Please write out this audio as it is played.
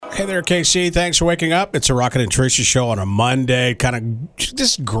Hey there, KC. Thanks for waking up. It's a Rocket and Tracy show on a Monday. Kind of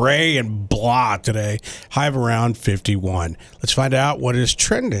just gray and blah today. High of around 51. Let's find out what is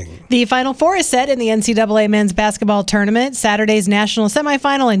trending. The Final Four is set in the NCAA men's basketball tournament. Saturday's national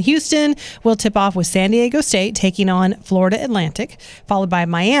semifinal in Houston will tip off with San Diego State taking on Florida Atlantic, followed by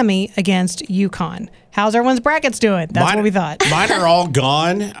Miami against UConn. How's everyone's brackets doing? That's what we thought. Mine are all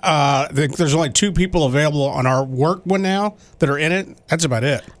gone. There's only 2 people available on our work one now that are in it. That's about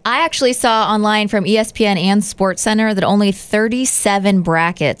it. I actually saw online from ESPN and SportsCenter that only 37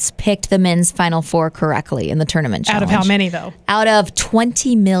 brackets picked the men's Final Four correctly in the tournament challenge. Out of how many, though? Out of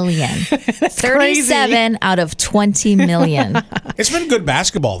 20 million. 37 out of 20 million. It's been good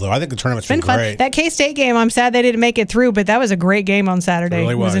basketball, though. I think the tournament's been fun. great. That K-State game, I'm sad they didn't make it through, but that was a great game on Saturday. It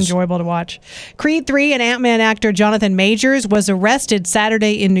really was. It was enjoyable to watch. Creed 3 and Ant-Man actor Jonathan Majors was arrested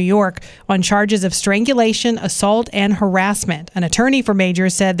Saturday in New York on charges of strangulation, assault, and harassment. An attorney for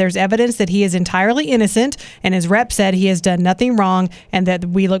Majors said there's evidence that he is entirely innocent, and his rep said he has done nothing wrong and that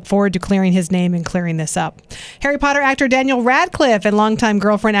we look forward to clearing his name and clearing this up. Harry Potter actor Daniel Radcliffe and longtime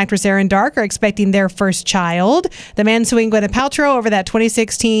girlfriend actress Erin Dark are expecting their first child. The man suing Gwyneth Paltrow over that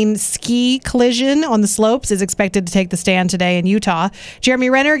 2016 ski collision on the slopes is expected to take the stand today in Utah. Jeremy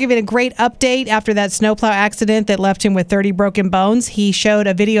Renner giving a great update after that snowplow accident that left him with 30 broken bones. He showed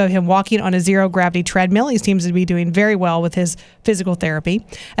a video of him walking on a zero-gravity treadmill. He seems to be doing very well with his physical therapy.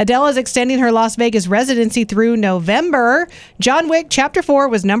 Adele is extending her Las Vegas residency through November. John Wick Chapter 4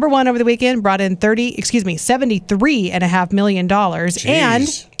 was #1 over the weekend, brought in $73.5 million. Jeez. And,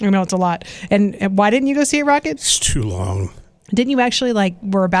 I know it's a lot. And why didn't you go see it, Rocket? It's too long. Didn't you actually,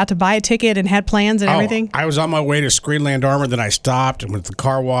 were about to buy a ticket and had plans and everything? I was on my way to Screenland Armor, then I stopped and went to the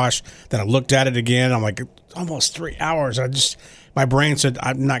car wash. Then I looked at it again. I'm like, almost 3 hours. My brain said,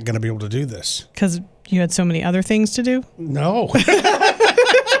 I'm not going to be able to do this. Because you had so many other things to do? No.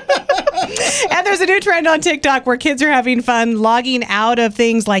 And there's a new trend on TikTok where kids are having fun logging out of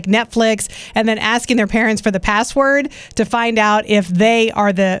things like Netflix and then asking their parents for the password to find out if they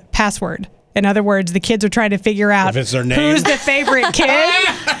are the password. In other words, the kids are trying to figure out if it's their name. Who's the favorite kid.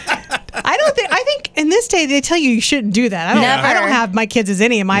 I think in this day they tell you shouldn't do that. I don't have my kids as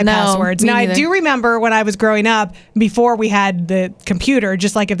any of my passwords. Now, I do remember when I was growing up, before we had the computer,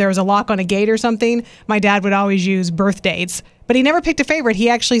 just like if there was a lock on a gate or something, my dad would always use birth dates. But he never picked a favorite. He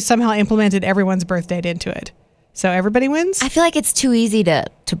actually somehow implemented everyone's birth date into it. So everybody wins? I feel like it's too easy to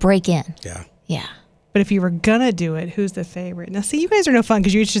break in. Yeah. Yeah. But if you were going to do it, who's the favorite? Now, see, you guys are no fun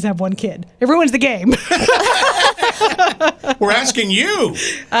because you each just have one kid. Everyone's the game. We're asking you.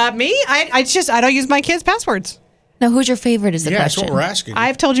 Me? I don't use my kids' passwords. No, who's your favorite is the question. That's what we're asking.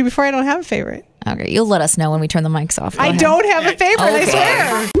 I've told you before I don't have a favorite. Okay, you'll let us know when we turn the mics off. I don't have a favorite, I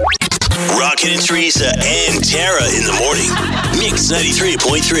swear. Rocket and Teresa and Tara in the morning. Mix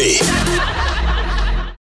 93.3.